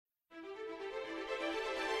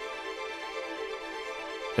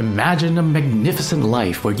Imagine a magnificent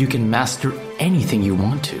life where you can master anything you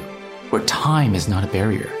want to, where time is not a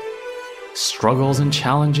barrier. Struggles and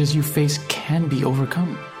challenges you face can be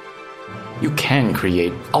overcome. You can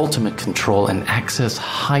create ultimate control and access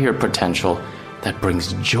higher potential that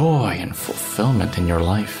brings joy and fulfillment in your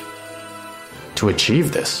life. To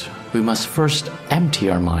achieve this, we must first empty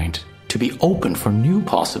our mind to be open for new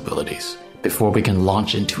possibilities before we can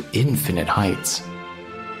launch into infinite heights.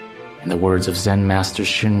 In the words of Zen Master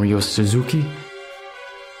Shinryo Suzuki,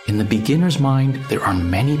 in the beginner's mind, there are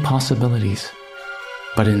many possibilities,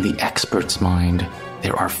 but in the expert's mind,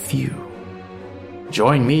 there are few.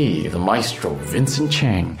 Join me, the maestro Vincent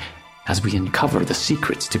Chang, as we uncover the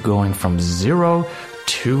secrets to going from zero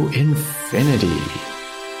to infinity.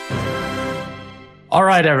 All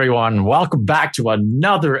right, everyone, welcome back to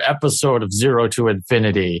another episode of Zero to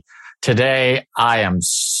Infinity. Today, I am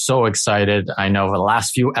so excited. I know the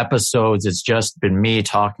last few episodes, it's just been me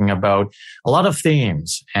talking about a lot of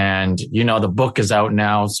themes. And, the book is out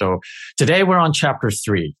now. So today we're on chapter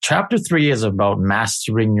 3. Chapter 3 is about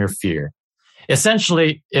mastering your fear.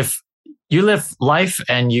 Essentially, if you live life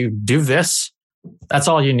and you do this, that's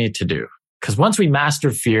all you need to do. Because once we master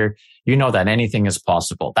fear, you know that anything is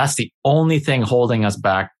possible. That's the only thing holding us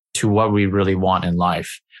back to what we really want in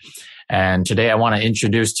life. And today I want to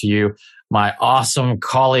introduce to you my awesome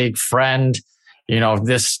colleague, friend,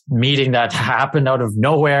 this meeting that happened out of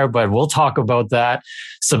nowhere, but we'll talk about that.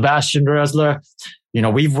 Sebastian Rösler,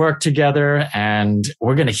 we've worked together and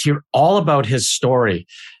we're going to hear all about his story,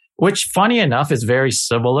 which funny enough is very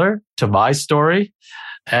similar to my story.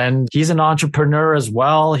 And he's an entrepreneur as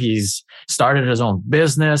well. He's started his own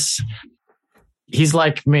business. He's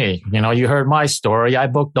like me. You heard my story. I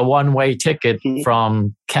booked a one-way ticket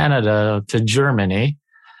from Canada to Germany.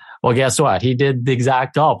 Well, guess what? He did the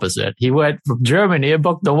exact opposite. He went from Germany and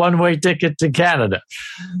booked a one-way ticket to Canada.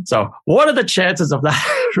 So what are the chances of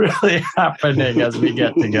that really happening as we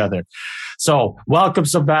get together? So welcome,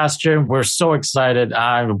 Sebastian. We're so excited.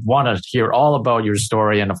 I want to hear all about your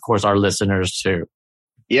story and, of course, our listeners too.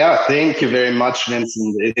 Yeah, thank you very much,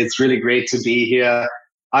 Vincent. It's really great to be here.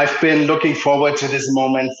 I've been looking forward to this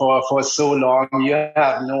moment for so long. You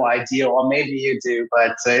have no idea, or maybe you do,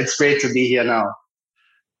 but it's great to be here now.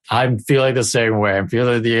 I'm feeling the same way. I'm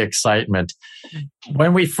feeling the excitement.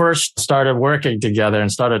 When we first started working together and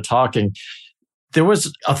started talking, there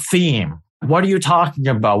was a theme. What are you talking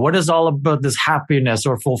about? What is all about this happiness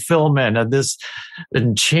or fulfillment and this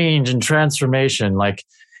and change and transformation? Like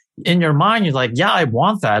in your mind, you're like, yeah, I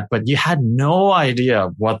want that, but you had no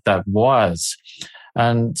idea what that was.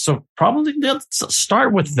 And so probably let's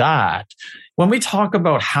start with that. When we talk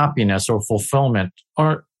about happiness or fulfillment,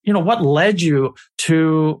 or, what led you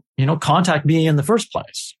to, contact me in the first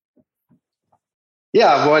place?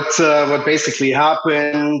 Yeah, what basically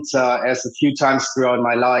happened, as a few times throughout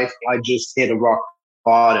my life, I just hit a rock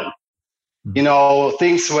bottom.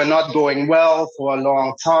 Things were not going well for a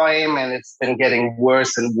long time and it's been getting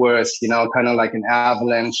worse and worse, kind of like an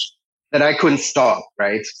avalanche that I couldn't stop,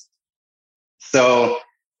 right? So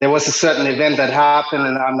there was a certain event that happened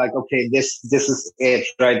and I'm like, okay, this is it,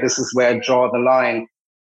 right? This is where I draw the line.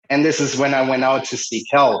 And this is when I went out to seek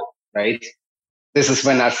help, right? This is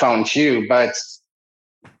when I found you. But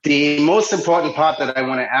the most important part that I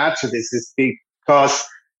want to add to this is because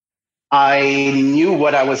I knew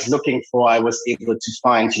what I was looking for. I was able to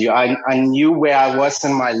find you. I knew where I was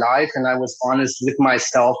in my life and I was honest with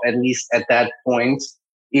myself, at least at that point,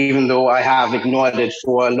 even though I have ignored it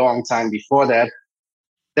for a long time before that,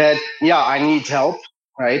 yeah, I need help,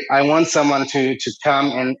 right? I want someone to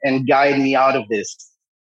come and guide me out of this.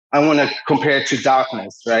 I want to compare it to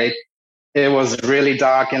darkness, right? It was really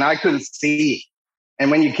dark and I couldn't see.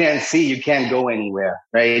 And when you can't see, you can't go anywhere,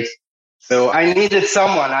 right? So I needed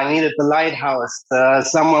someone. I needed the lighthouse,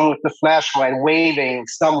 someone with the flashlight waving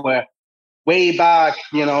somewhere way back,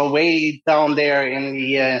 way down there in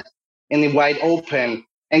the wide open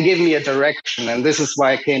and give me a direction. And this is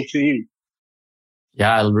why I came to you.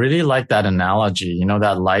 Yeah, I really like that analogy.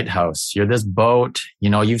 That lighthouse. You're this boat,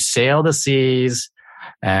 you've sailed the seas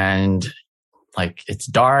and like it's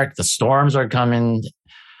dark, the storms are coming.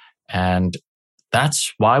 And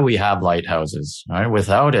that's why we have lighthouses, right?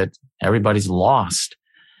 Without it, everybody's lost.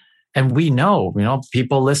 And we know,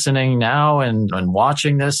 people listening now and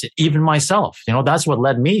watching this, even myself, that's what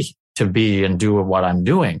led me to be and do what I'm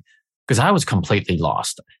doing because I was completely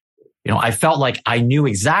lost. I felt like I knew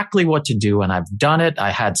exactly what to do and I've done it. I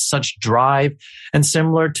had such drive and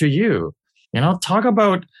similar to you, talk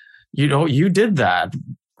about, you did that.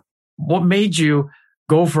 What made you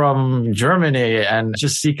go from Germany and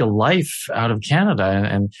just seek a life out of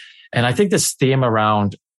Canada And I think this theme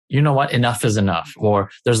around, you know what, enough is enough, or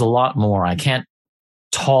there's a lot more. I can't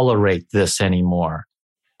tolerate this anymore.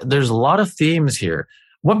 There's a lot of themes here.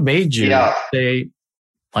 What made you say,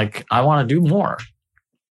 like, I want to do more?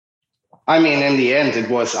 I mean, in the end,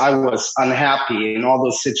 I was unhappy in all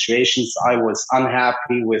those situations. I was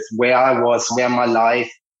unhappy with where I was, where my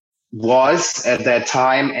life was at that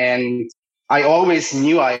time. And I always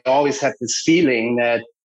had this feeling that,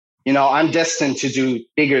 I'm destined to do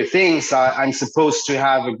bigger things. I'm supposed to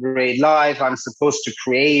have a great life. I'm supposed to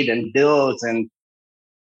create and build and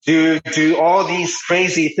do all these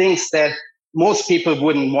crazy things that most people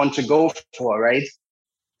wouldn't want to go for, right?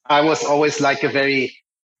 I was always like a very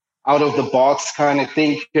out of the box kind of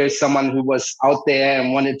thinker, someone who was out there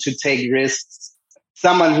and wanted to take risks,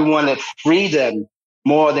 someone who wanted freedom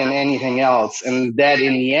more than anything else. And that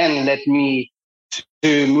in the end led me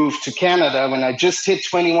to move to Canada. When I just hit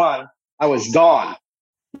 21, I was gone,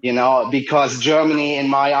 because Germany in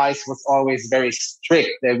my eyes was always very strict.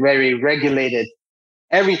 They're very regulated.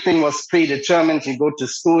 Everything was predetermined. You go to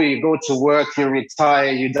school, you go to work, you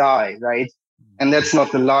retire, you die, right? And that's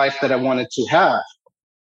not the life that I wanted to have.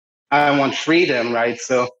 I want freedom, right?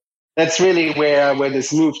 So that's really where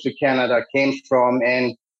this move to Canada came from.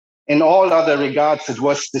 And in all other regards, it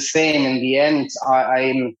was the same. In the end,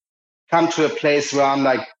 I'm come to a place where I'm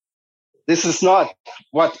like, this is not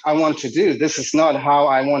what I want to do. This is not how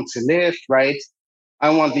I want to live, right? I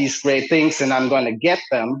want these great things and I'm going to get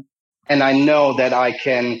them. And I know that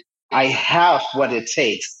I have what it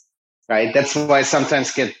takes, right? That's why I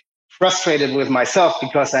sometimes get frustrated with myself,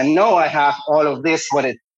 because I know I have all of this,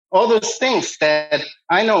 all those things that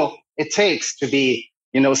I know it takes to be,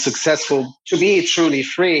 successful, to be truly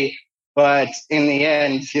free. But in the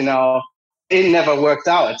end, it never worked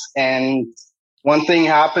out. And one thing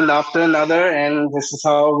happened after another. And this is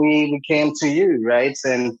how we came to you, right?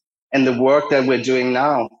 And the work that we're doing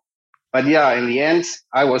now. But yeah, in the end,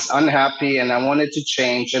 I was unhappy and I wanted to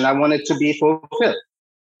change and I wanted to be fulfilled.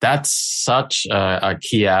 That's such a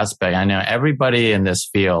key aspect. I know everybody in this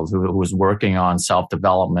field who's working on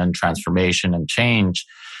self-development, transformation, and change,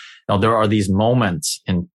 there are these moments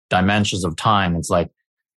in dimensions of time. It's like,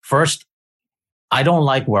 first, I don't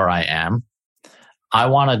like where I am. I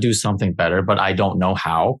want to do something better, but I don't know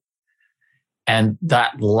how. And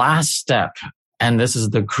that last step, and this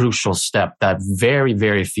is the crucial step that very,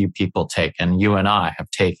 very few people take, and you and I have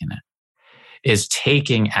taken it, is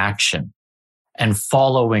taking action and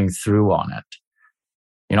following through on it.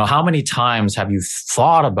 How many times have you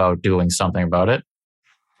thought about doing something about it?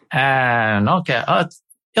 And okay,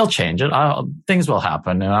 it'll change it. Things will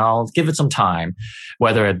happen and I'll give it some time,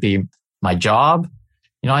 whether it be my job,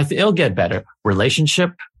 it'll get better.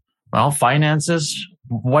 Relationship, finances,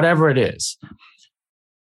 whatever it is.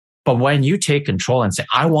 But when you take control and say,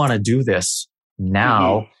 I want to do this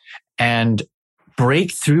now and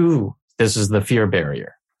break through, this is the fear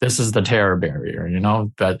barrier. This is the terror barrier,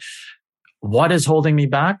 but what is holding me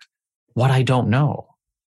back? What I don't know.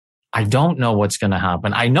 I don't know what's going to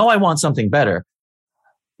happen. I know I want something better.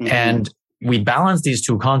 And we balance these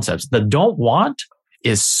two concepts. The don't want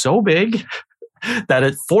is so big that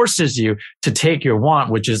it forces you to take your want,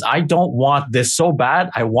 which is, I don't want this so bad.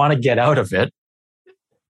 I want to get out of it.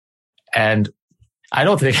 And I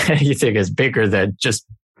don't think anything is bigger than just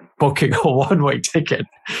booking a one-way ticket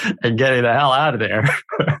and getting the hell out of there.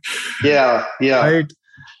 Yeah. Right?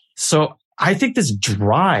 So I think this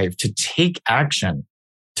drive to take action,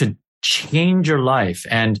 to change your life.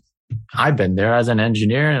 And I've been there as an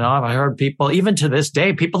engineer, and I've heard people, even to this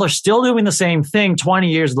day, people are still doing the same thing 20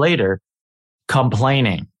 years later,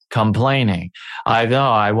 complaining. I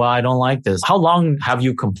don't like this. How long have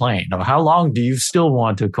you complained? Or how long do you still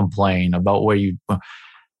want to complain about where you,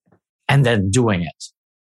 and then doing it?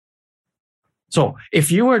 So if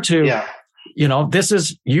you were to,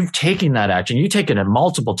 you've taken that action, you've taken it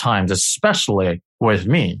multiple times, especially with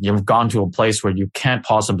me. You've gone to a place where you can't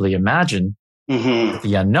possibly imagine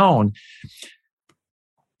the unknown.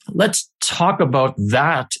 Let's talk about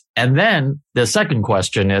that. And then the second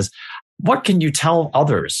question is, what can you tell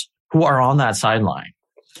others who are on that sideline?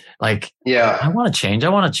 Like, I want to change,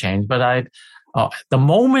 but the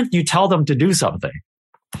moment you tell them to do something,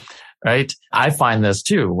 right? I find this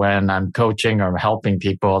too when I'm coaching or helping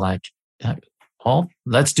people, like, oh,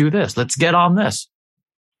 let's do this. Let's get on this.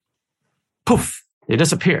 Poof, they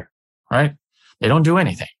disappear, right? They don't do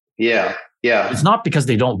anything. Yeah. It's not because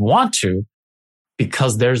they don't want to,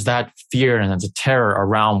 because there's that fear and there's a terror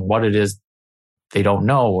around what it is they don't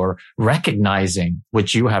know, or recognizing,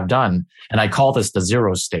 which you have done. And I call this the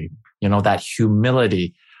zero state, that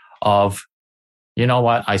humility of, you know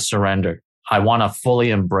what? I surrender. I want to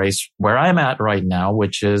fully embrace where I'm at right now,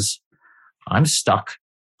 which is I'm stuck.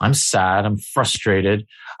 I'm sad. I'm frustrated.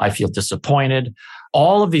 I feel disappointed.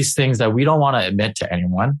 All of these things that we don't want to admit to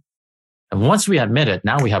anyone. And once we admit it,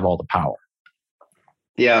 now we have all the power.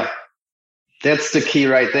 Yeah, that's the key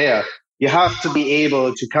right there. You have to be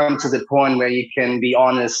able to come to the point where you can be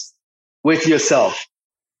honest with yourself,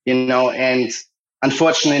 and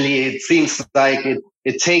unfortunately, it seems like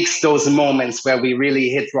it takes those moments where we really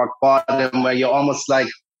hit rock bottom, where you're almost like,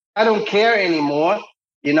 I don't care anymore.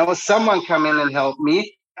 Someone come in and help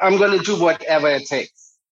me. I'm going to do whatever it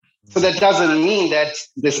takes. So that doesn't mean that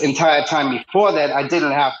this entire time before that, I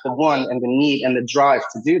didn't have the want and the need and the drive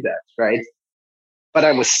to do that, right? But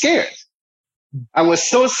I was scared. I was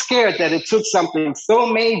so scared that it took something so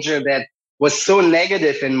major that was so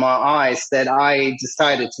negative in my eyes that I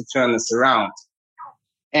decided to turn this around.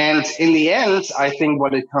 And in the end, I think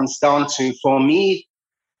what it comes down to for me,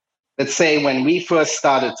 let's say when we first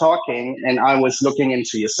started talking and I was looking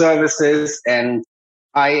into your services and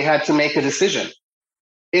I had to make a decision.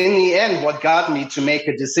 In the end, what got me to make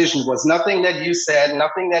a decision was nothing that you said,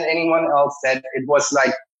 nothing that anyone else said. It was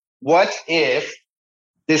like, what if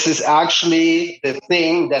this is actually the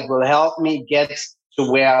thing that will help me get to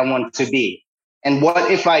where I want to be? And what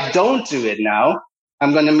if I don't do it now?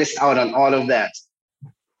 I'm going to miss out on all of that.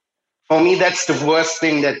 For me, that's the worst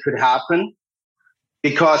thing that could happen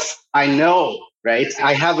because I know, right?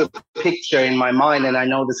 I have a picture in my mind and I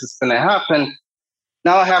know this is going to happen.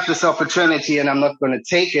 Now I have this opportunity and I'm not going to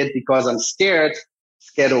take it because I'm scared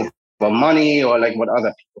over money or like what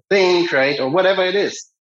other people think, right? Or whatever it is.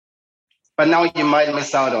 But now you might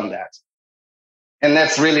miss out on that. And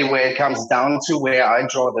that's really where it comes down to, where I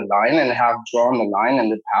draw the line and have drawn the line in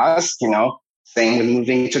the past, same with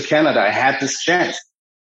moving to Canada. I had this chance.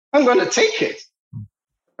 I'm going to take it,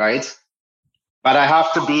 right? But I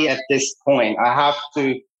have to be at this point. I have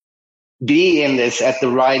to be in this at the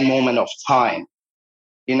right moment of time.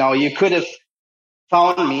 You could have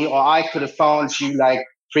found me, or I could have found you like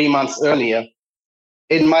 3 months earlier.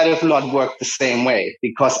 It might have not worked the same way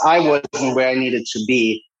because I wasn't where I needed to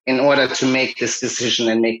be in order to make this decision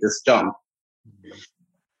and make this jump.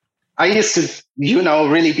 I used to,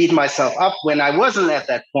 really beat myself up when I wasn't at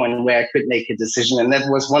that point where I could make a decision. And that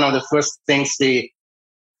was one of the first things we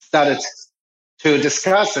started to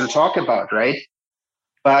discuss and talk about, right?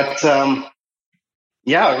 But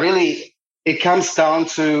really, it comes down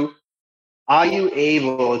to, are you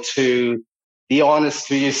able to be honest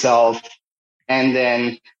to yourself and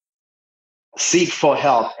then seek for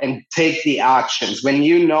help and take the actions when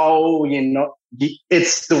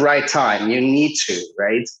it's the right time. You need to,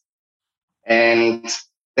 right? And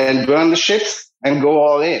then burn the ships and go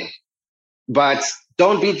all in. But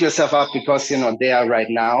don't beat yourself up because you're not there right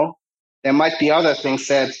now. There might be other things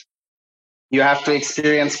that you have to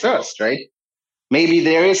experience first, right? Maybe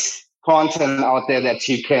there is content out there that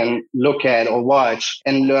you can look at or watch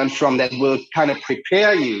and learn from that will kind of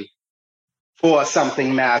prepare you for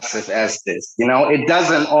something massive as this. It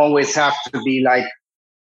doesn't always have to be like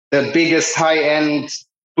the biggest high-end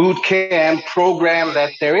boot camp program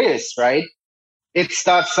that there is, right? It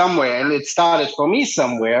starts somewhere, and it started for me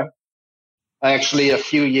somewhere, actually a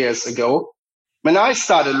few years ago, when I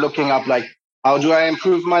started looking up like, how do I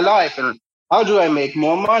improve my life and how do I make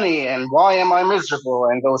more money and why am I miserable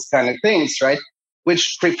and those kind of things, right?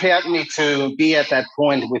 Which prepared me to be at that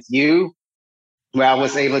point with you where I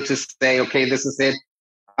was able to say, okay, this is it.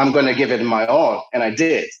 I'm going to give it my all. And I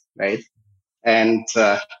did, right? And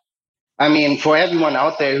for everyone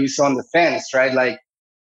out there who's on the fence, right? Like,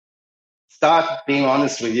 start being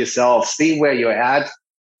honest with yourself. See where you're at.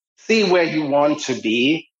 See where you want to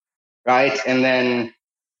be, right? And then,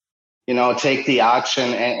 take the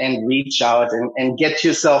action and reach out and get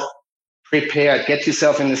yourself prepared. Get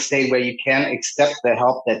yourself in a state where you can accept the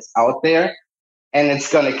help that's out there. And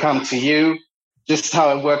it's going to come to you. Just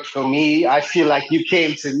how it worked for me. I feel like you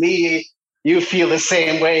came to me. You feel the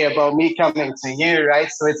same way about me coming to you, right?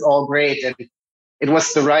 So it's all great. And it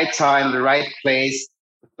was the right time, the right place,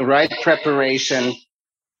 the right preparation.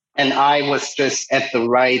 And I was just at the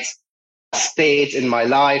right state in my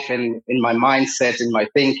life and in my mindset, in my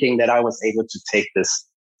thinking, that I was able to take this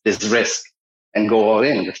risk and go all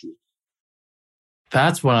in with you.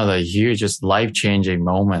 That's one of the hugest life-changing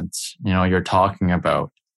moments, you're talking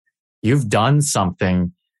about. You've done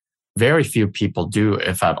something very few people do,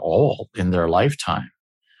 if at all, in their lifetime.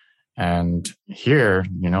 And here,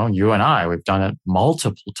 you and I, we've done it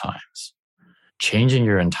multiple times. Changing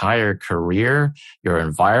your entire career, your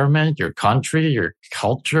environment, your country, your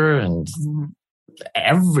culture, and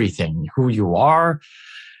everything, who you are.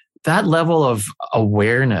 That level of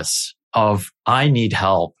awareness of I need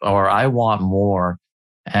help or I want more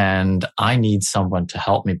and I need someone to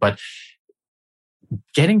help me. But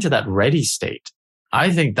getting to that ready state,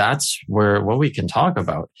 I think that's where what we can talk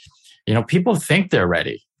about. People think they're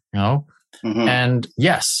ready, and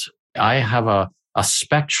yes, I have a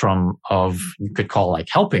spectrum of, you could call like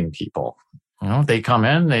helping people. They come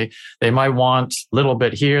in, they might want a little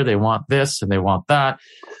bit here, they want this and they want that.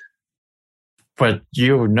 But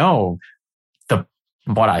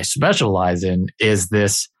what I specialize in is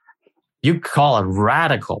this, you call it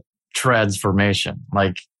radical transformation,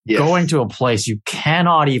 like going to a place you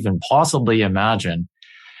cannot even possibly imagine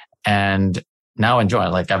and now enjoy it.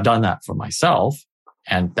 Like I've done that for myself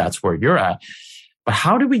and that's where you're at. But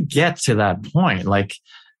how do we get to that point? Like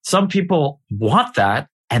some people want that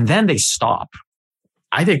and then they stop.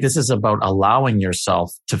 I think this is about allowing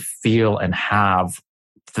yourself to feel and have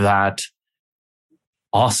that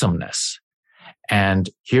awesomeness. And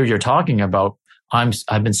here you're talking about,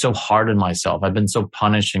 I've been so hard on myself. I've been so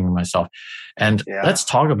punishing myself. And let's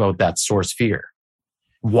talk about that source fear.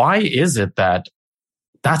 Why is it that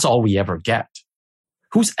that's all we ever get?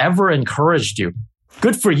 Who's ever encouraged you?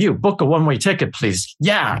 Good for you. Book a one-way ticket, please.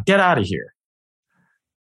 Yeah, get out of here.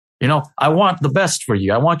 I want the best for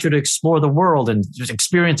you. I want you to explore the world and just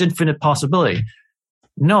experience infinite possibility.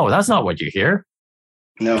 No, that's not what you hear.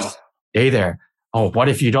 No. Stay there. Oh, what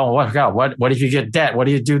if you don't work out? What if you get debt? What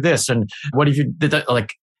do you do this? And what if you did that?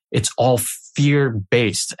 Like, it's all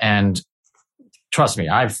fear-based. And trust me,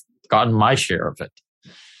 I've gotten my share of it.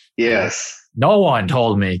 Yes. No one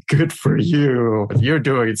told me, good for you. You're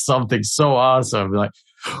doing something so awesome. Like,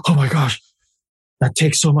 oh my gosh, that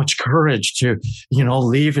takes so much courage to,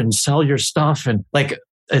 leave and sell your stuff. And like,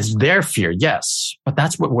 it's their fear. Yes. But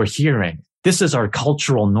that's what we're hearing. This is our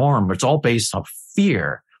cultural norm. It's all based on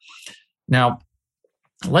fear. Now,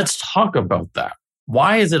 let's talk about that.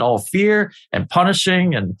 Why is it all fear and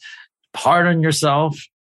punishing and hard on yourself?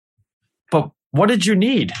 But what did you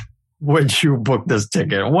need when you booked this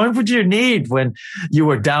ticket? What would you need when you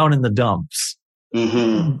were down in the dumps?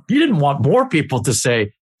 Mm-hmm. You didn't want more people to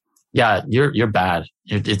say, yeah, you're bad.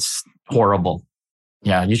 It's horrible.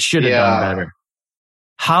 Yeah, you should have done better.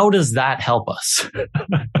 How does that help us?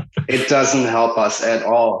 It doesn't help us at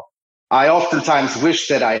all. I oftentimes wish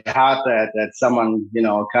that I had that someone,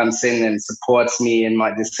 comes in and supports me in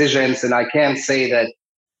my decisions. And I can't say that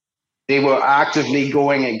they were actively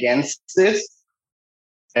going against it,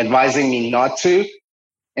 advising me not to.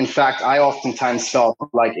 In fact, I oftentimes felt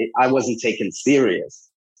like I wasn't taken serious.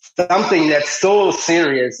 Something that's so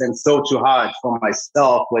serious and so too hard for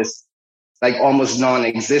myself was like almost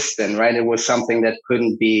non-existent, right? It was something that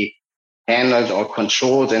couldn't be handled or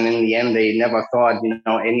controlled. And in the end, they never thought,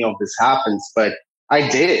 any of this happens, but I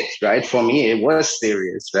did, right? For me, it was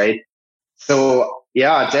serious, right? So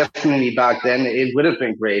yeah, definitely back then it would have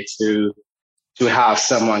been great to have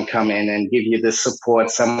someone come in and give you the support,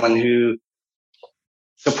 someone who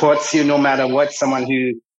supports you no matter what, someone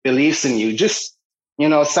who believes in you, just,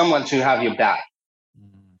 someone to have your back.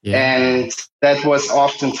 Yeah. And that was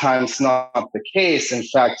oftentimes not the case. In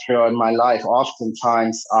fact, throughout my life,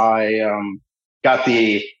 oftentimes I got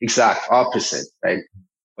the exact opposite, right?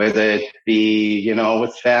 Whether it be,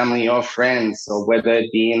 with family or friends, or whether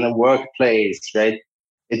it be in the workplace, right?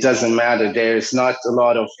 It doesn't matter. There's not a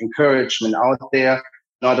lot of encouragement out there.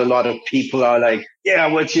 Not a lot of people are like, yeah,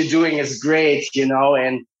 what you're doing is great,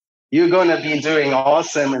 and you're going to be doing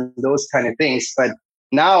awesome and those kind of things. But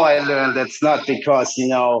now I learned that's not because,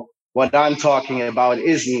 what I'm talking about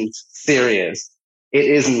isn't serious. It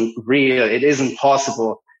isn't real. It isn't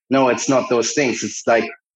possible. No, it's not those things. It's like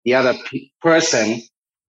the other person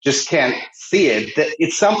just can't see it.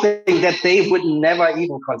 It's something that they would never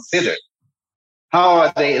even consider. How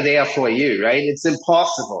are they there for you, right? It's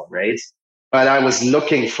impossible, right? But I was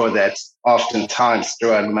looking for that oftentimes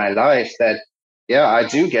throughout my life that, yeah, I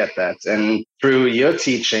do get that. And through your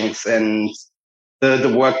teachings and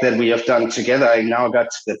the work that we have done together, I now got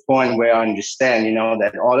to the point where I understand,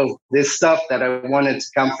 that all of this stuff that I wanted to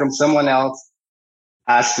come from someone else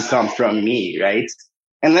has to come from me, right?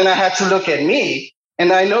 And then I had to look at me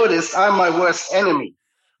and I noticed I'm my worst enemy.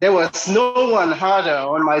 There was no one harder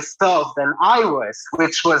on myself than I was,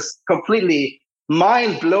 which was completely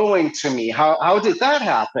mind-blowing to me. How did that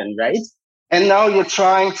happen, right? And now you're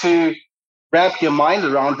trying to wrap your mind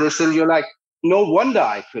around this and you're like, no wonder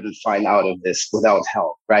I couldn't find out of this without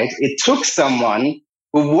help, right? It took someone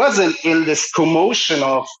who wasn't in this commotion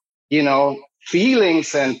of,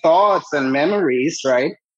 feelings and thoughts and memories,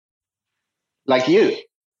 right? Like you,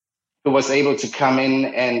 who was able to come in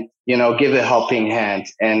and, give a helping hand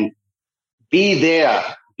and be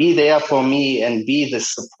there for me and be the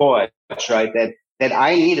support right? That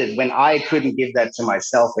I needed when I couldn't give that to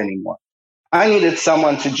myself anymore. I needed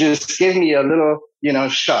someone to just give me a little,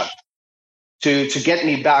 shot to get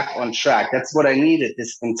me back on track. That's what I needed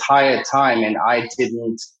this entire time. And I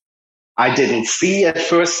didn't see at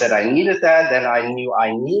first that I needed that. Then I knew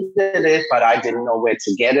I needed it, but I didn't know where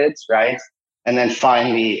to get it, right? And then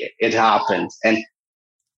finally it happened. And,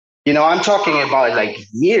 I'm talking about like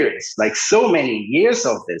years, like so many years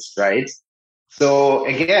of this, right? So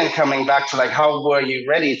again, coming back to like, how were you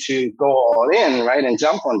ready to go all in, right? And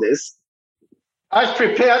jump on this? I've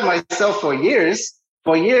prepared myself for years.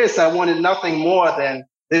 For years, I wanted nothing more than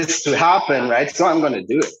this to happen, right? So I'm going to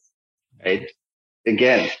do it, right?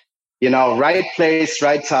 Again, right place,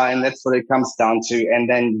 right time. That's what it comes down to. And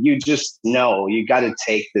then you just know you got to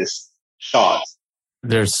take this shot.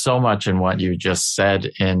 There's so much in what you just said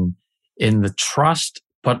in the trust,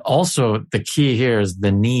 but also the key here is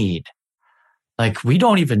the need. Like, we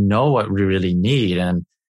don't even know what we really need. And,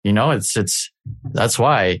 that's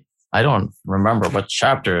why I don't remember what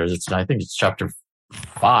chapter it is. I think it's chapter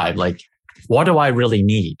 5. Like, what do I really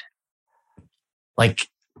need? Like,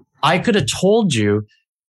 I could have told you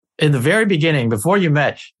in the very beginning, before you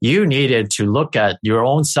met, you needed to look at your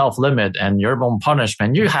own self-limit and your own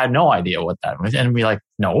punishment. You had no idea what that was. And we're like,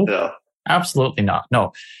 no, absolutely not.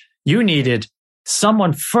 No, you needed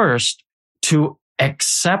someone first to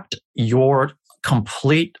accept your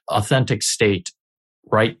complete, authentic state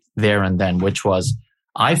right there and then, which was,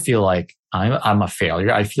 I feel like I'm a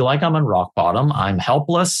failure. I feel like I'm on rock bottom. I'm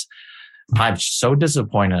helpless. I'm so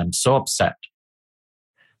disappointed. I'm so upset.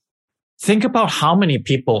 Think about how many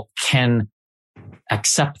people can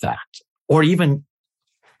accept that or even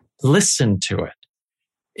listen to it.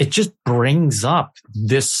 It just brings up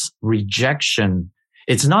this rejection.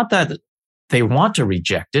 It's not that they want to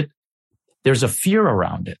reject it. There's a fear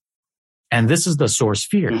around it. And this is the source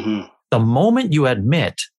fear. Mm-hmm. The moment you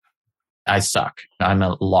admit, I suck, I'm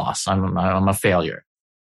a loss, I'm a failure,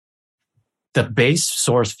 the base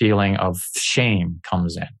source feeling of shame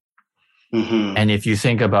comes in. Mm-hmm. And if you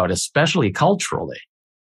think about, especially culturally,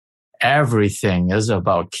 everything is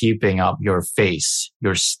about keeping up your face,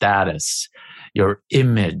 your status, your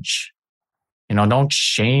image. Don't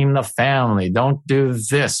shame the family. Don't do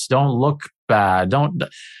this. Don't look bad.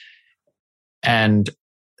 And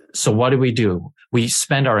so what do? We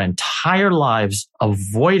spend our entire lives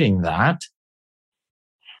avoiding that.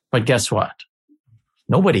 But guess what?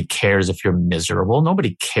 Nobody cares if you're miserable.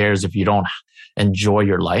 Nobody cares if you don't enjoy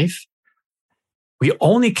your life. We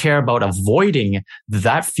only care about avoiding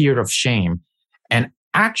that fear of shame. And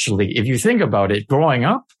actually, if you think about it, growing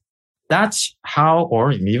up, that's how,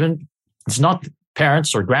 or even it's not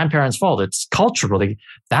parents or grandparents' fault. It's culturally,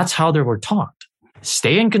 that's how they were taught.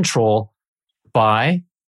 Stay in control by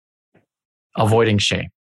avoiding shame.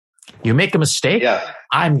 You make a mistake,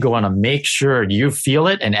 I'm going to make sure you feel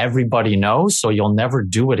it and everybody knows, so you'll never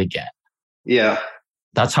do it again. Yeah.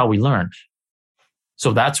 That's how we learn.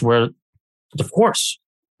 So that's where, of course,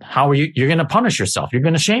 how are you're going to punish yourself. You're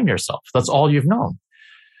going to shame yourself. That's all you've known.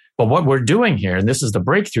 But what we're doing here, and this is the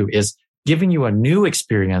breakthrough, is giving you a new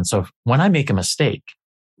experience of when I make a mistake,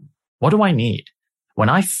 what do I need? When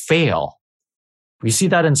I fail, we see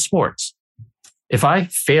that in sports. If I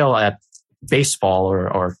fail at baseball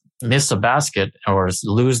or miss a basket or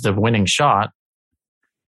lose the winning shot,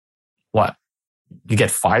 what? You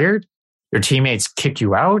get fired? Your teammates kick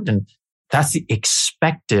you out? And that's the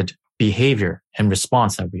expected behavior and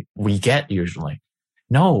response that we get usually.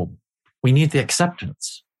 No, we need the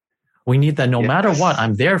acceptance. We need that no matter what,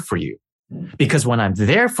 I'm there for you. Because when I'm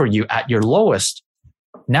there for you at your lowest,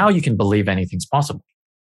 now you can believe anything's possible.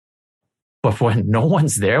 But when no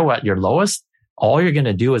one's there at your lowest, all you're going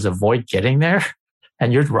to do is avoid getting there,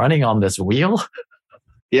 and you're running on this wheel.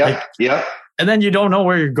 Yeah. And then you don't know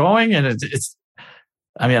where you're going. And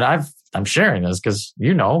I'm sharing this because,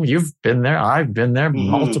 you've been there. I've been there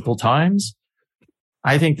multiple times.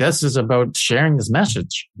 I think this is about sharing this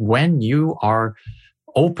message. When you are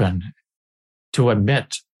open to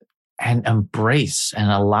admit and embrace and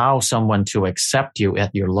allow someone to accept you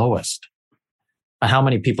at your lowest. And how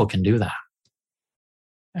many people can do that?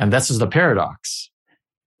 And this is the paradox.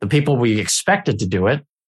 The people we expected to do it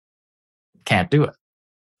can't do it.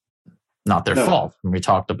 Not their fault. When we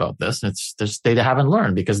talked about this, they haven't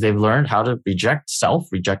learned because they've learned how to reject self,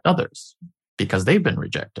 reject others because they've been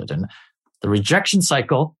rejected. And the rejection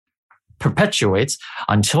cycle perpetuates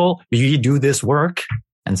until you do this work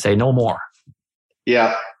and say no more.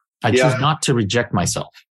 Yeah. I choose not to reject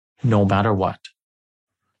myself no matter what.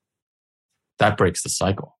 That breaks the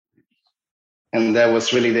cycle. And that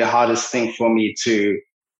was really the hardest thing for me to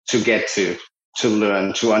get to. to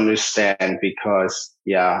learn, to understand, because,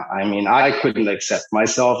 I mean, I couldn't accept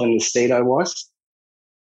myself in the state I was.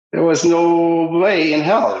 There was no way in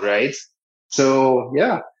hell, right? So,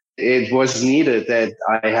 it was needed that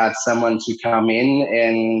I had someone to come in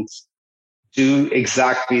and do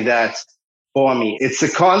exactly that for me. It's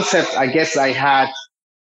a concept I guess I had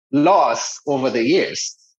lost over the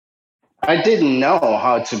years. I didn't know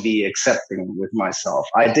how to be accepting with myself.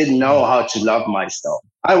 I didn't know how to love myself.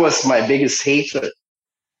 I was my biggest hater,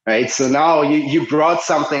 right? So now you brought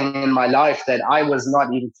something in my life that I was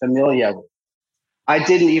not even familiar with. I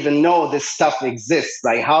didn't even know this stuff exists.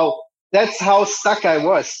 That's how stuck I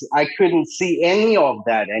was. I couldn't see any of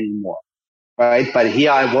that anymore, right? But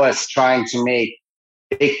here I was trying to make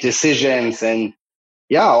big decisions, and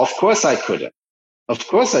of course I couldn't. Of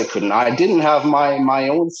course I couldn't. I didn't have my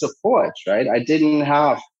own support, right? I didn't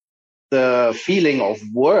have the feeling of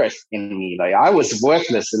worth in me. Like, I was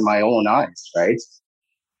worthless in my own eyes, right?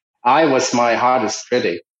 I was my hardest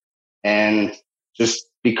critic. And just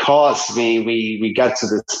because we got to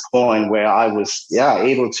this point where I was,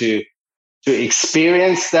 able to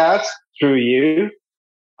experience that through you,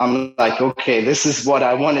 I'm like, okay, this is what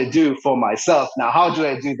I want to do for myself. Now, how do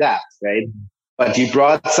I do that, right? But you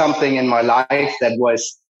brought something in my life that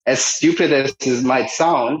was, as stupid as it might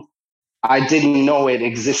sound, I didn't know it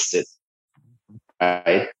existed,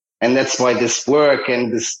 right? And that's why this work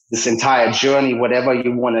and this entire journey, whatever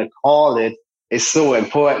you want to call it, is so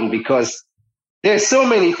important, because there's so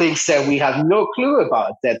many things that we have no clue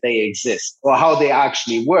about that they exist or how they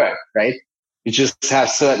actually work, right? You just have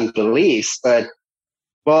certain beliefs, but,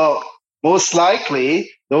 well, most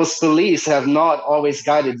likely those beliefs have not always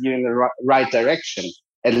guided you in the right direction.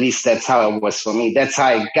 At least that's how it was for me. That's how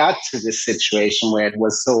I got to this situation where it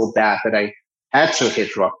was so bad that I had to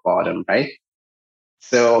hit rock bottom, right?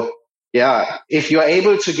 So, if you're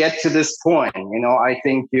able to get to this point, I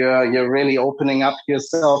think you're really opening up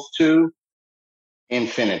yourself to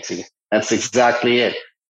infinity. That's exactly it.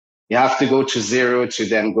 You have to go to zero to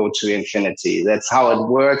then go to infinity. That's how it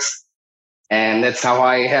works. And that's how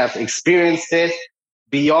I have experienced it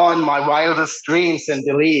beyond my wildest dreams and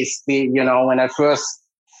beliefs. When I first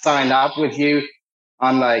signed up with you,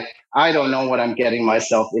 I'm like, I don't know what I'm getting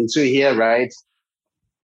myself into here, right?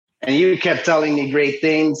 And you kept telling me great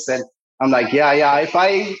things. And I'm like, if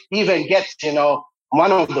I even get,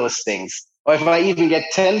 one of those things, or if I even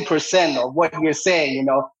get 10% of what you're saying,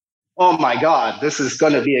 oh my God, this is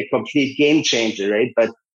going to be a complete game changer, right? But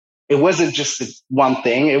it wasn't just the one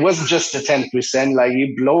thing. It wasn't just the 10%. Like,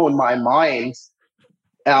 you blown my mind.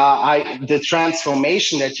 The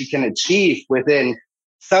transformation that you can achieve within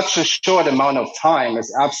such a short amount of time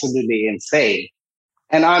is absolutely insane.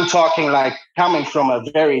 And I'm talking like coming from a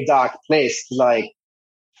very dark place to like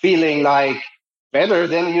feeling like better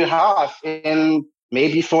than you have in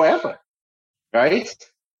maybe forever, right?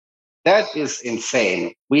 That is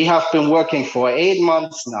insane. We have been working for 8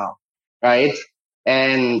 months now, right?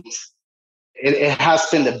 And it has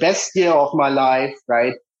been the best year of my life,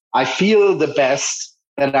 right? I feel the best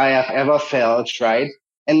that I have ever felt, right?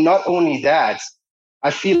 And not only that,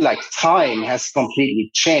 I feel like time has completely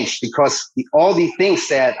changed, because all the things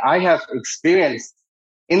that I have experienced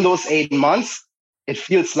in those 8 months, it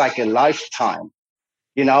feels like a lifetime.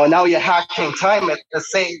 Now you're hacking time at the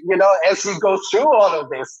same, as you go through all of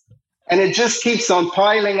this. And it just keeps on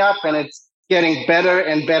piling up, and it's getting better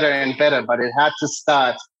and better and better. But it had to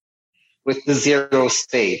start with the zero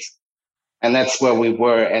state. And that's where we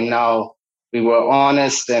were. And now we were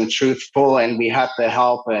honest and truthful, and we had the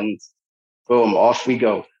help, and boom, off we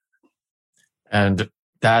go. And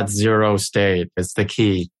that zero state is the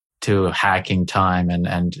key to hacking time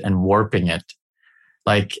and warping it.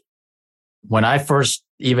 Like, when I first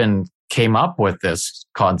even came up with this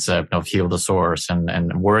concept of heal the source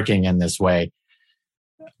and working in this way,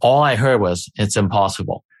 all I heard was, it's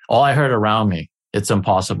impossible. All I heard around me, it's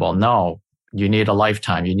impossible. No, you need a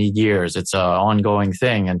lifetime. You need years. It's an ongoing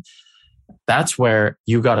thing. And that's where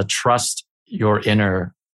you got to trust your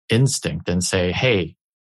inner instinct and say, hey,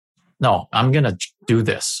 no, I'm going to do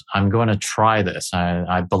this. I'm going to try this.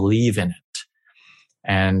 I believe in it.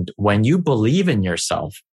 And when you believe in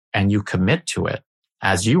yourself and you commit to it,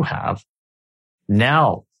 as you have,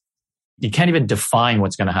 now you can't even define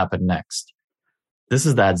what's going to happen next. This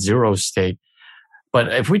is that zero state.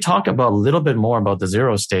 But if we talk about a little bit more about the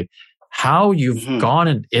zero state, how you've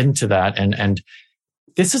gone into that, and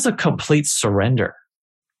this is a complete surrender.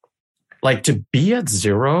 Like, to be at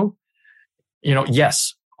zero,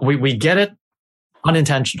 yes, we get it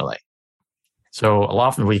unintentionally. So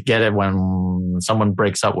often we get it when when someone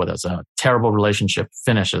breaks up with us, a terrible relationship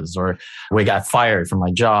finishes, or we got fired from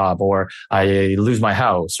my job, or I lose my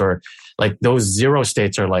house, or like those zero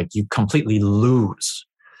states are like you completely lose.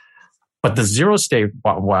 But the zero state,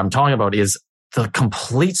 what I'm talking about is the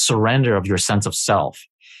complete surrender of your sense of self.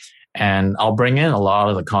 And I'll bring in a lot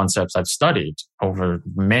of the concepts I've studied over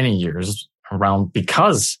many years around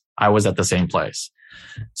because I was at the same place.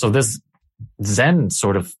 So this Zen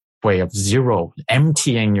sort of way of zero,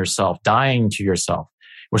 emptying yourself, dying to yourself.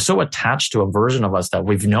 We're so attached to a version of us that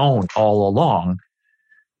we've known all along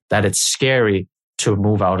that it's scary to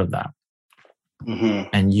move out of that. Mm-hmm.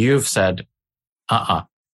 And you've said,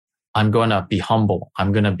 I'm going to be humble.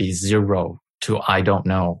 I'm going to be zero to I don't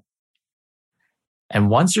know.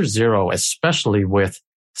 And once you're zero, especially with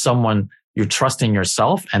someone you're trusting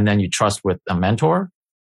yourself and then you trust with a mentor,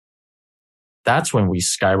 that's when we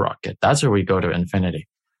skyrocket. That's where we go to infinity.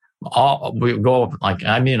 We go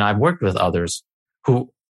I've worked with others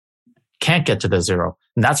who can't get to the zero.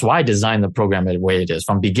 And that's why I designed the program the way it is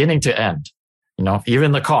from beginning to end.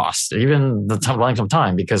 Even the cost, even the length of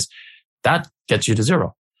time, because that gets you to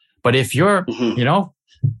zero. But if you're,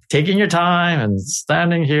 taking your time and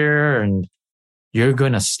standing here and you're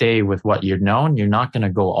going to stay with what you've known, you're not going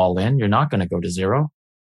to go all in. You're not going to go to zero.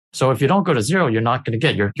 So if you don't go to zero, you're not going to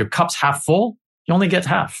get your cup's half full. You only get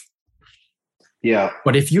half. Yeah.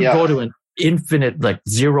 But if you go to an infinite, like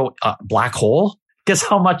zero black hole, guess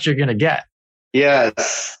how much you're going to get?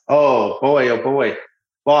 Yes. Oh boy.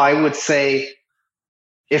 Well, I would say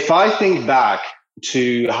if I think back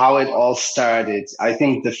to how it all started, I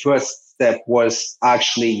think the first step was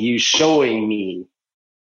actually you showing me.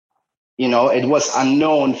 It was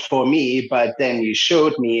unknown for me, but then you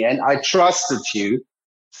showed me and I trusted you.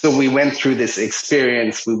 So we went through this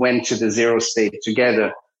experience. We went to the zero state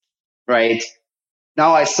together, right?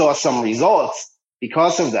 Now I saw some results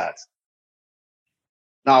because of that.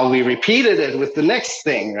 Now we repeated it with the next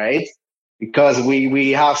thing, right? Because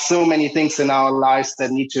we have so many things in our lives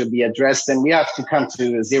that need to be addressed and we have to come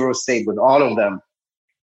to a zero state with all of them.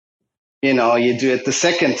 You do it the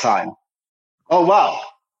second time. Oh, wow.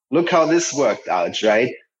 Look how this worked out,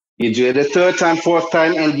 right? You do it a third time, fourth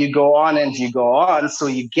time, and you go on and you go on. So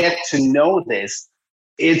you get to know this.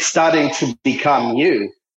 It's starting to become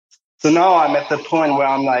you. So now I'm at the point where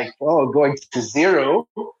I'm like, going to zero.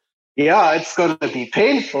 Yeah, it's going to be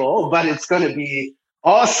painful, but it's going to be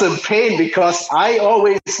awesome pain because I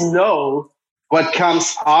always know what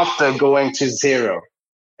comes after going to zero.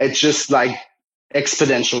 It's just like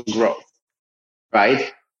exponential growth,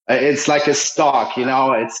 right? It's like a stock,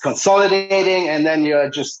 it's consolidating and then you're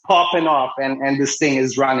just popping off and this thing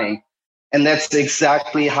is running. And that's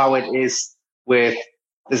exactly how it is with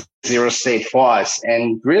the zero state for us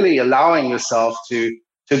and really allowing yourself to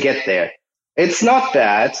get there. It's not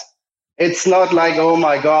bad. It's not like, oh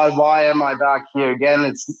my God, why am I back here again?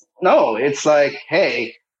 It's like,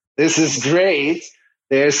 hey, this is great.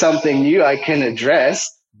 There's something new I can address.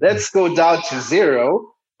 Let's go down to zero.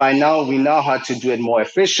 By now, we know how to do it more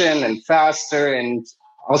efficient and faster and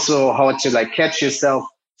also how to catch yourself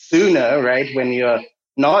sooner, right? When you're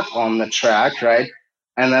not on the track, right?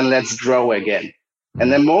 And then let's grow again.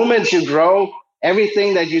 And the moment you grow,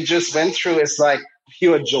 everything that you just went through is like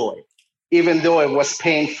pure joy, even though it was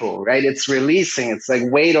painful, right? It's releasing. It's like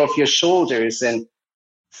weight off your shoulders and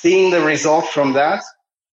seeing the result from that.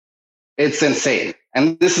 It's insane.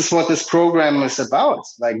 And this is what this program is about.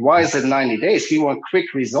 Like, why is it 90 days? We want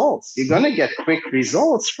quick results. You're going to get quick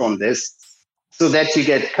results from this so that you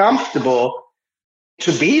get comfortable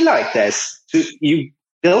to be like this. You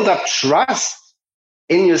build up trust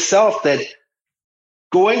in yourself that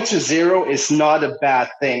going to zero is not a bad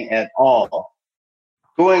thing at all.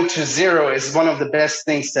 Going to zero is one of the best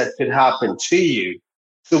things that could happen to you.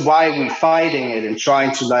 So why are we fighting it and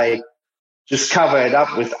trying to just cover it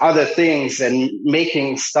up with other things and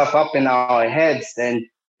making stuff up in our heads and,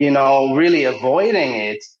 really avoiding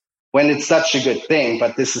it when it's such a good thing.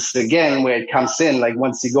 But this is, again, where it comes in. Like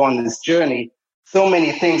once you go on this journey, so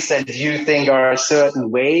many things that you think are a certain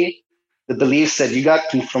way, the beliefs that you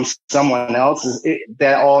got from someone else,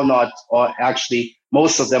 they're all not, or actually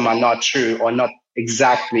most of them are not true or not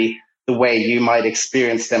exactly the way you might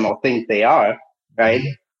experience them or think they are, right?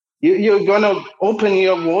 You're going to open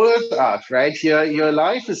your world up, right? Your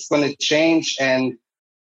life is going to change. And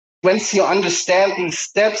once you understand these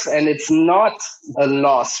steps and it's not a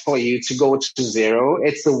loss for you to go to zero,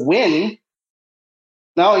 it's a win.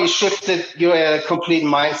 Now you shifted your complete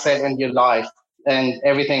mindset in your life and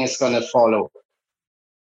everything is going to follow.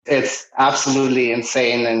 It's absolutely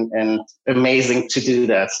insane and amazing to do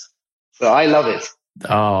that. So I love it.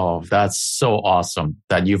 Oh, that's so awesome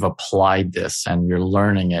that you've applied this and you're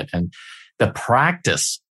learning it. And the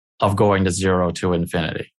practice of going to 0 to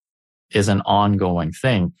infinity is an ongoing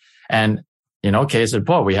thing. And, case in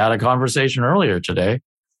point, we had a conversation earlier today.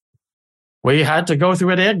 We had to go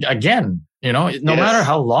through it again, no matter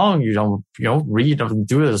how long you read or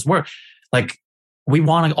do this work, like we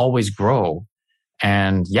want to always grow.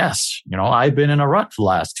 And yes, I've been in a rut for the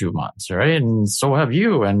last 2 months, right? And so have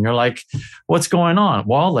you. And you're like, what's going on?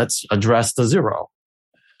 Well, let's address the 0.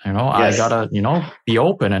 I gotta, be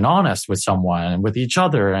open and honest with someone and with each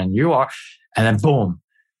other. And you are, and then boom.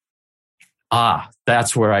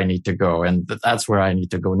 That's where I need to go. And that's where I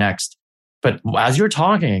need to go next. But as you're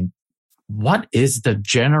talking, what is the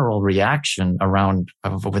general reaction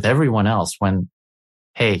with everyone else when,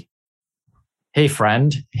 hey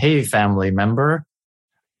friend, hey family member,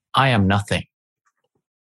 I am nothing.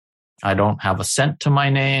 I don't have a cent to my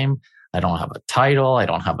name. I don't have a title. I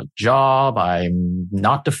don't have a job. I'm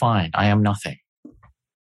not defined. I am nothing.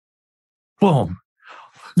 Boom.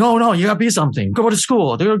 No, you gotta be something. Go to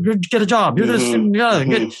school. Get a job. Do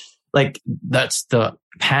this. Like that's the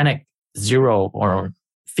panic 0 or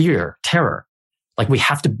fear, terror. Like we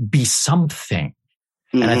have to be something.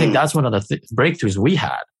 And I think that's one of the breakthroughs we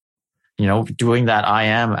had. Doing that I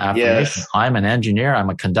am affirmation. Yes. I'm an engineer.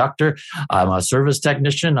 I'm a conductor. I'm a service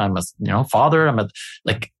technician. I'm a, father.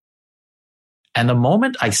 And the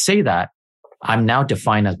moment I say that, I'm now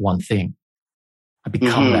defined as one thing. I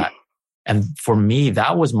become that. And for me,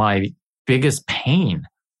 that was my biggest pain.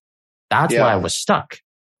 That's why I was stuck,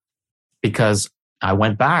 because I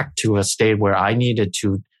went back to a state where I needed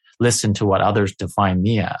to listen to what others define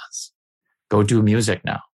me as. Go do music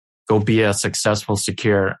now. Go be a successful,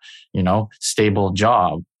 secure, stable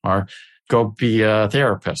job, or go be a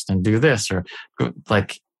therapist and do this, or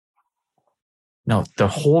no, the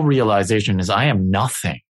whole realization is I am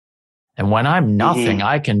nothing. And when I'm nothing,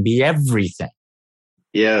 I can be everything.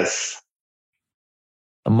 Yes.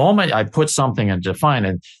 The moment I put something and define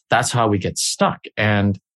it, that's how we get stuck.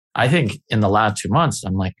 And I think in the last 2 months,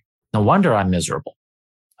 I'm like, no wonder I'm miserable.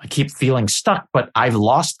 I keep feeling stuck, but I've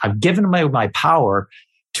given my power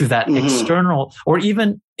to that external or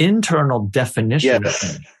even internal definition.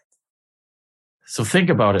 Yes. So think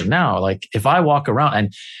about it now. Like if I walk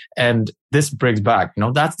around and this brings back,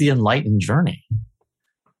 that's the enlightened journey.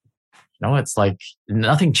 It's like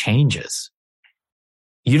nothing changes.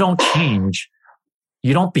 You don't change.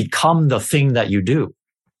 You don't become the thing that you do.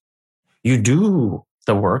 You do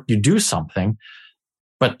the work, you do something,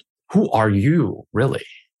 but who are you really?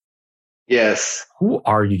 Yes. Who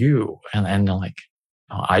are you? And like,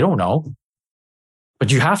 I don't know,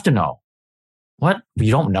 but you have to know. What?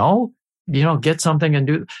 You don't know? Get something and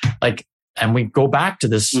do and we go back to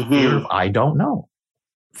this fear of I don't know,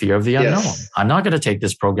 fear of the unknown. Yes. I'm not going to take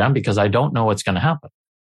this program because I don't know what's going to happen.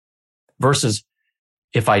 Versus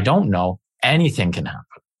if I don't know, anything can happen.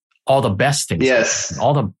 All the best things. Yes.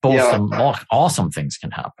 All the awesome things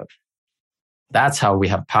can happen. That's how we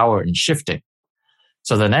have power in shifting.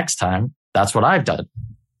 So the next time, that's what I've done.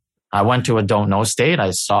 I went to a don't know state.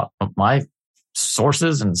 I sought my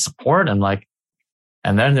sources and support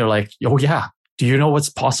and then they're like, oh yeah, do you know what's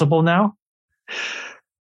possible now?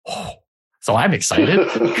 Oh, so I'm excited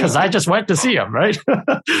because I just went to see him, right?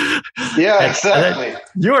 Yeah, exactly.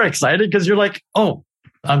 You're excited because you're like, oh,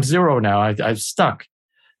 I'm 0 now. I'm stuck.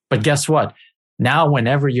 But guess what? Now,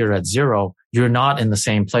 whenever you're at 0, you're not in the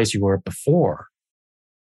same place you were before,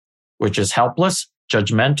 which is helpless,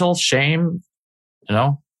 judgmental, shame,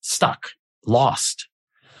 stuck, lost.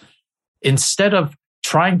 Instead of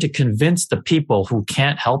trying to convince the people who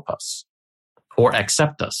can't help us or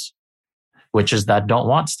accept us, which is that don't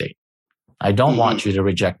want state. I don't want you to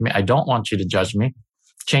reject me. I don't want you to judge me.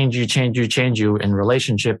 Change you in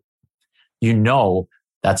relationship.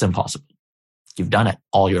 That's impossible. You've done it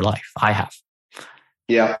all your life. I have.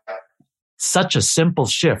 Yeah. Such a simple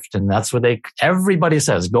shift. And that's what everybody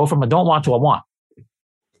says, go from a don't want to a want.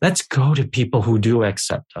 Let's go to people who do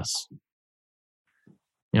accept us.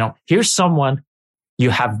 Here's someone you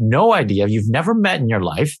have no idea. You've never met in your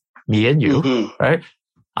life, me and you, right?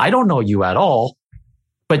 I don't know you at all,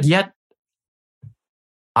 but yet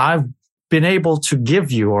I've been able to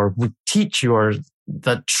give you or teach you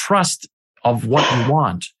the trust of what you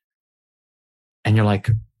want. And you're like,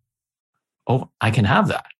 oh, I can have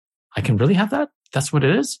that. I can really have that. That's what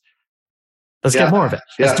it is. Let's get more of it.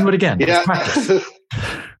 Let's do it again. Let's practice.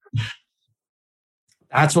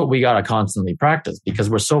 That's what we got to constantly practice because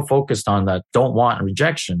we're so focused on that don't want and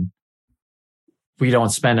rejection. We don't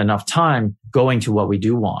spend enough time going to what we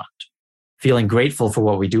do want, feeling grateful for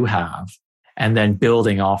what we do have, and then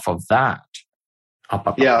building off of that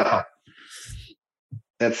Yeah,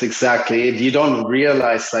 that's exactly it. You don't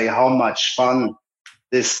realize like how much fun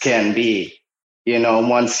this can be,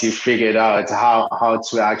 once you figured out how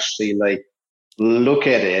to actually like look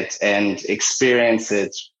at it and experience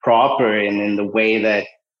it proper and in the way that,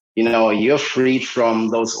 you're freed from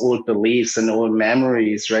those old beliefs and old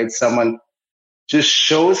memories, right? Someone just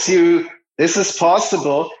shows you this is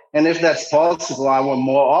possible. And if that's possible, I want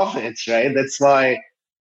more of it, right? That's why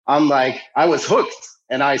I'm like, I was hooked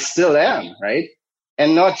and I still am, right?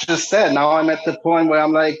 And not just that. Now I'm at the point where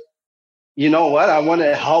I'm like, you know what? I want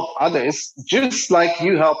to help others just like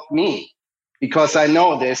you helped me, because I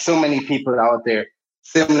know there's so many people out there,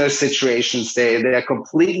 similar situations. They're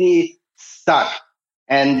completely stuck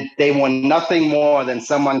and they want nothing more than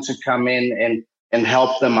someone to come in and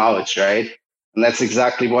help them out, right? And that's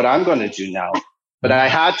exactly what I'm going to do now. But I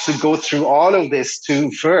had to go through all of this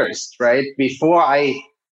too first, right? Before I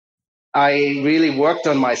really worked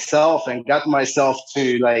on myself and got myself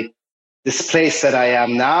to like this place that I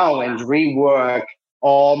am now and rework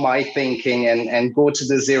all my thinking and go to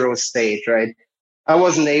the zero state, right? I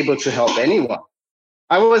wasn't able to help anyone.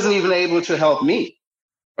 I wasn't even able to help me,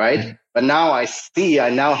 right? Mm-hmm. But now I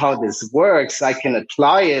know how this works. I can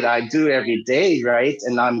apply it. I do every day, right?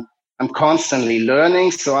 And I'm constantly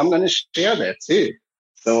learning. So I'm going to share that too.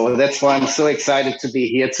 So that's why I'm so excited to be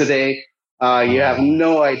here today. You have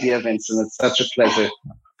no idea, Vincent. It's such a pleasure.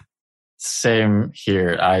 Same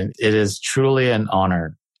here. It is truly an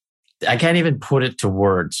honor. I can't even put it to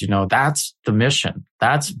words. That's the mission.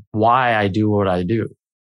 That's why I do what I do.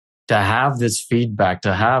 To have this feedback,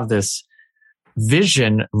 to have this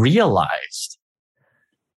vision realized.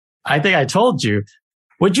 I think I told you,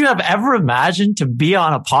 would you have ever imagined to be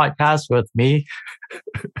on a podcast with me?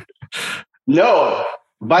 No,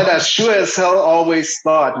 but I sure as hell always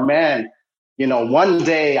thought, man, one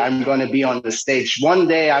day I'm going to be on the stage. One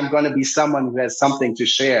day I'm going to be someone who has something to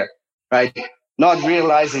share, right? Not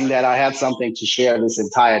realizing that I had something to share this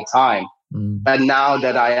entire time. But now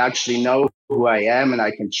that I actually know who I am and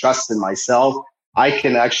I can trust in myself, I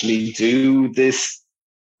can actually do this,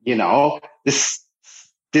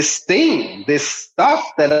 this thing, this stuff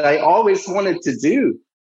that I always wanted to do,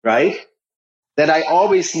 right? That I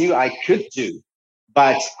always knew I could do.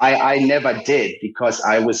 But I never did because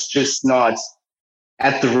I was just not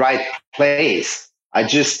at the right place. I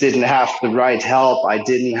just didn't have the right help. I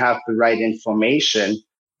didn't have the right information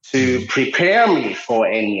to prepare me for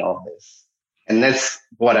any of this. And that's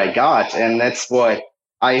what I got. And that's what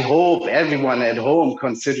I hope everyone at home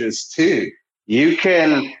considers too. You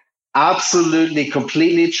can absolutely,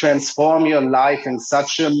 completely transform your life in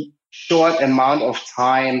such a short amount of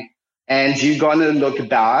time. And you're going to look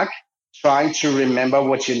back trying to remember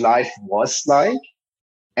what your life was like,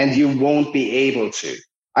 and you won't be able to.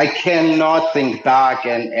 I cannot think back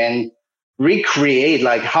and recreate,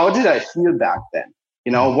 like, how did I feel back then?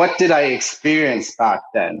 What did I experience back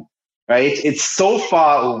then? Right? It's so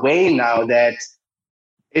far away now that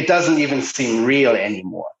it doesn't even seem real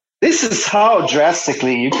anymore. This is how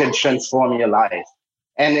drastically you can transform your life,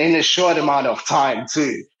 and in a short amount of time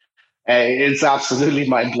too. It's absolutely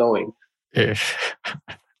mind blowing.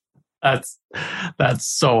 That's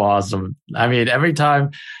so awesome. I mean, every time,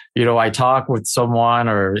 I talk with someone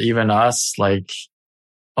or even us, like,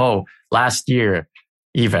 last year,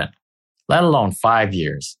 even, let alone 5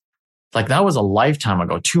 years, like that was a lifetime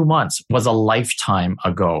ago. 2 months was a lifetime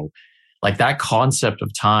ago. Like that concept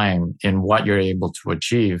of time in what you're able to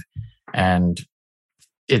achieve. And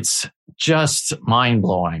it's just mind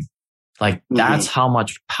blowing. Like that's how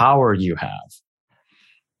much power you have.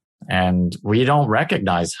 And we don't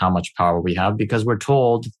recognize how much power we have because we're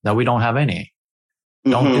told that we don't have any.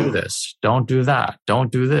 Don't do this. Don't do that.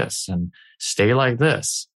 Don't do this. And stay like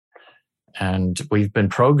this. And we've been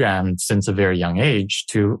programmed since a very young age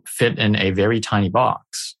to fit in a very tiny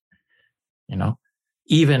box.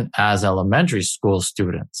 Even as elementary school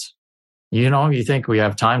students, you think we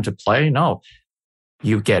have time to play? No,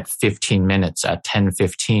 you get 15 minutes at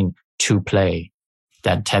 10:15 to play.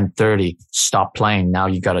 At 10:30, stop playing. Now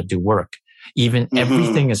you got to do work. Even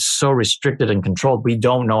everything is so restricted and controlled. We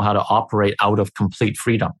don't know how to operate out of complete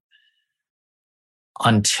freedom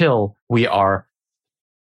until we are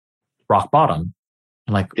rock bottom.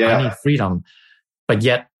 I need freedom. But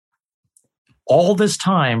yet all this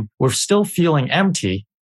time, we're still feeling empty,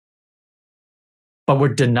 but we're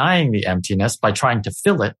denying the emptiness by trying to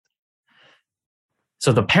fill it.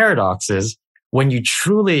 So the paradox is, when you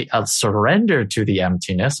truly surrender to the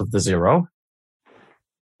emptiness of the zero,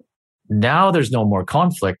 now there's no more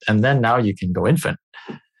conflict. And then now you can go infinite.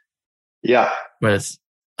 Yeah. But it's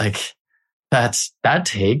like, that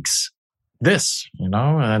takes this,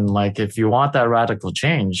 and like, if you want that radical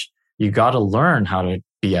change, you got to learn how to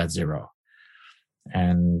be at zero.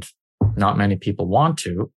 And not many people want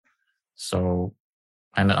to. So,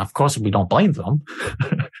 and of course, we don't blame them.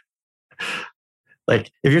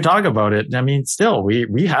 Like, if you're talking about it, I mean, still,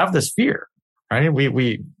 we have this fear, right?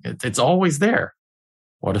 It's always there.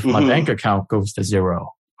 What if my bank account goes to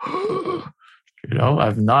zero?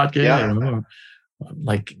 I'm not getting,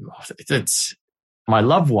 like, it's my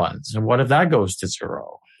loved ones. And what if that goes to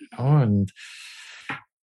zero? And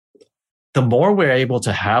the more we're able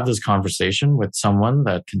to have this conversation with someone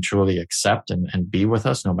that can truly accept and be with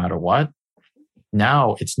us no matter what,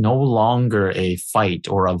 now it's no longer a fight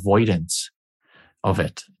or avoidance of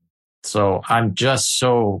it. So I'm just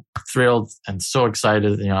so thrilled and so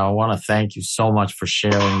excited. I want to thank you so much for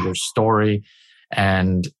sharing your story.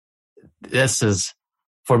 And this is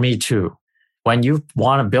for me too. When you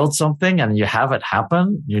want to build something and you have it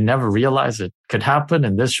happen, you never realize it could happen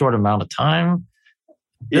in this short amount of time.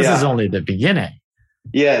 This is only the beginning.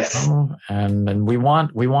 Yes. And we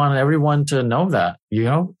want everyone to know that,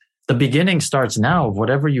 the beginning starts now of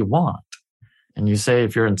whatever you want. And you say,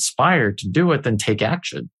 if you're inspired to do it, then take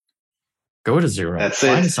action. Go to zero.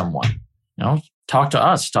 Find someone, talk to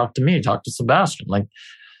us, talk to me, talk to Sebastian. Like,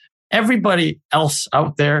 everybody else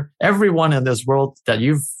out there, everyone in this world that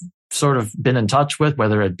you've sort of been in touch with,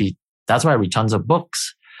 whether it be, that's why I read tons of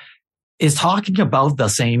books, is talking about the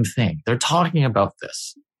same thing. They're talking about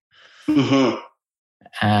this. Mm-hmm.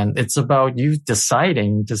 And it's about you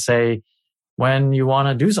deciding to say when you want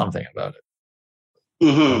to do something about it.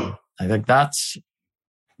 Mm-hmm. I think that's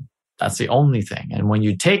the only thing. And when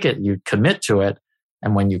you take it, you commit to it.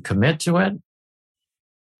 And when you commit to it,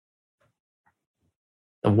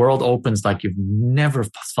 the world opens like you've never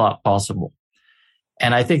thought possible.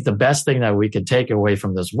 And I think the best thing that we could take away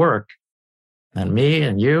from this work, and me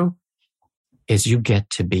and you, is you get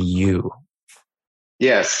to be you.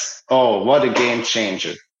 Yes. Oh, what a game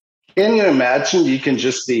changer. Can you imagine you can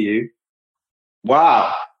just be you?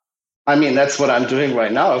 Wow. I mean, that's what I'm doing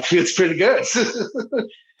right now. It feels pretty good.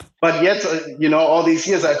 But yet, all these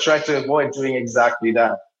years I tried to avoid doing exactly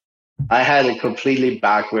that. I had it completely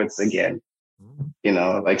backwards again,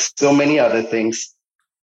 like so many other things.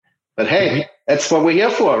 But hey, that's what we're here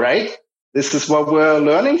for, right? This is what we're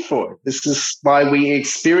learning for. This is why we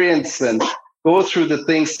experience and go through the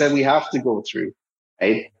things that we have to go through,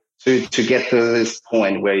 right? To get to this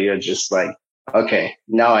point where you're just like, okay,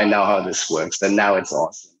 now I know how this works, and now it's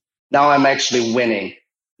awesome. Now I'm actually winning.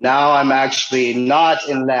 Now I'm actually not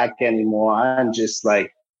in lack anymore. I'm just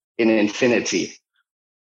like in infinity.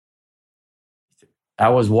 That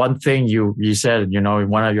was one thing you said,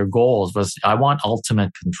 one of your goals was, I want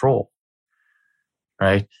ultimate control,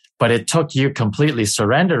 right? But it took you completely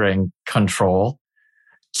surrendering control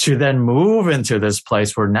to then move into this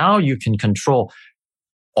place where now you can control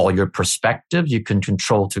all your perspective. You can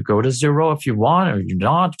control to go to zero if you want, or you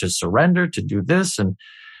not, to surrender, to do this, and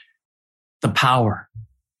the power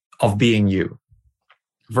of being you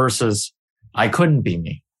versus I couldn't be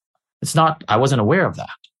me. It's not, I wasn't aware of that.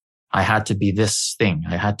 I had to be this thing.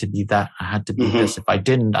 I had to be that. I had to be this. If I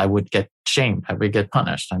didn't, I would get shamed. I would get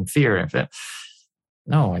punished. I'm fear of it.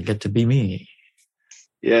 No, I get to be me.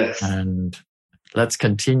 Yes. And let's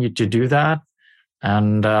continue to do that.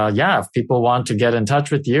 And if people want to get in touch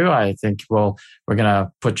with you, I think we're going to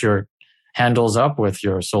put your handles up with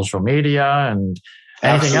your social media and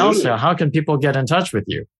anything else. How can people get in touch with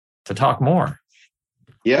you to talk more?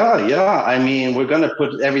 Yeah. I mean, we're going to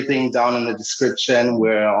put everything down in the description.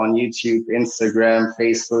 We're on YouTube, Instagram,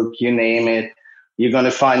 Facebook, you name it. You're going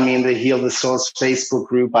to find me in the Heal the Source Facebook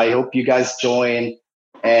group. I hope you guys join.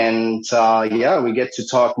 And we get to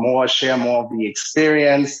talk more, share more of the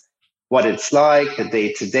experience, what it's like, the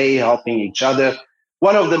day-to-day, helping each other.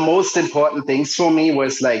 One of the most important things for me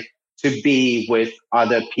was like to be with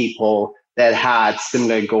other people that had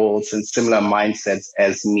similar goals and similar mindsets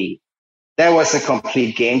as me. That was a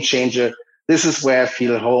complete game changer. This is where I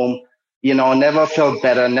feel home. Never felt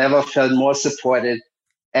better, never felt more supported.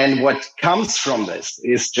 And what comes from this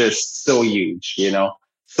is just so huge,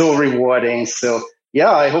 so rewarding. So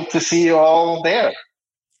I hope to see you all there.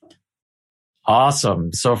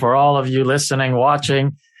 Awesome. So for all of you listening,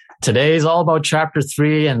 watching, today is all about chapter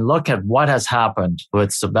 3, and look at what has happened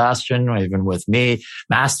with Sebastian, or even with me,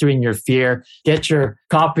 Mastering Your Fear. Get your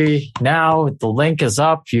copy now. The link is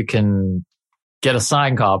up. You can get a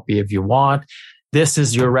signed copy if you want. This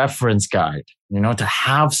is your reference guide, to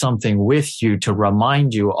have something with you to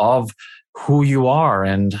remind you of who you are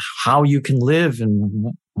and how you can live,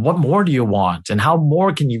 and what more do you want, and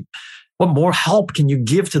what more help can you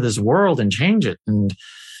give to this world and change it. And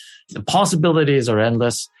The possibilities are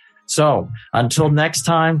endless. So until next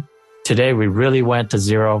time, today we really went to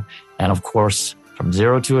zero. And of course, from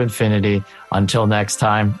zero to infinity. Until next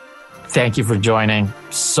time, thank you for joining.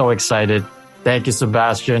 So excited. Thank you,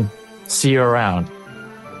 Sebastian. See you around.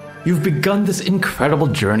 You've begun this incredible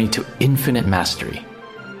journey to infinite mastery.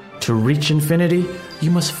 To reach infinity,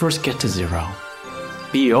 you must first get to zero.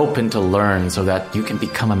 Be open to learn so that you can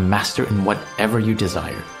become a master in whatever you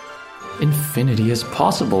desire. Infinity is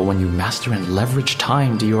possible when you master and leverage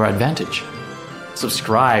time to your advantage.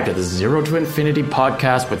 Subscribe to the Zero to Infinity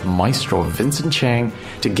podcast with Maestro Vincent Chang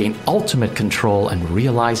to gain ultimate control and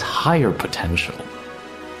realize higher potential.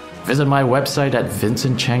 Visit my website at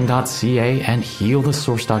vincentchang.ca and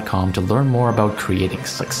healthesource.com to learn more about creating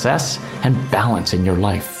success and balance in your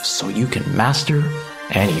life so you can master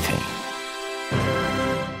anything.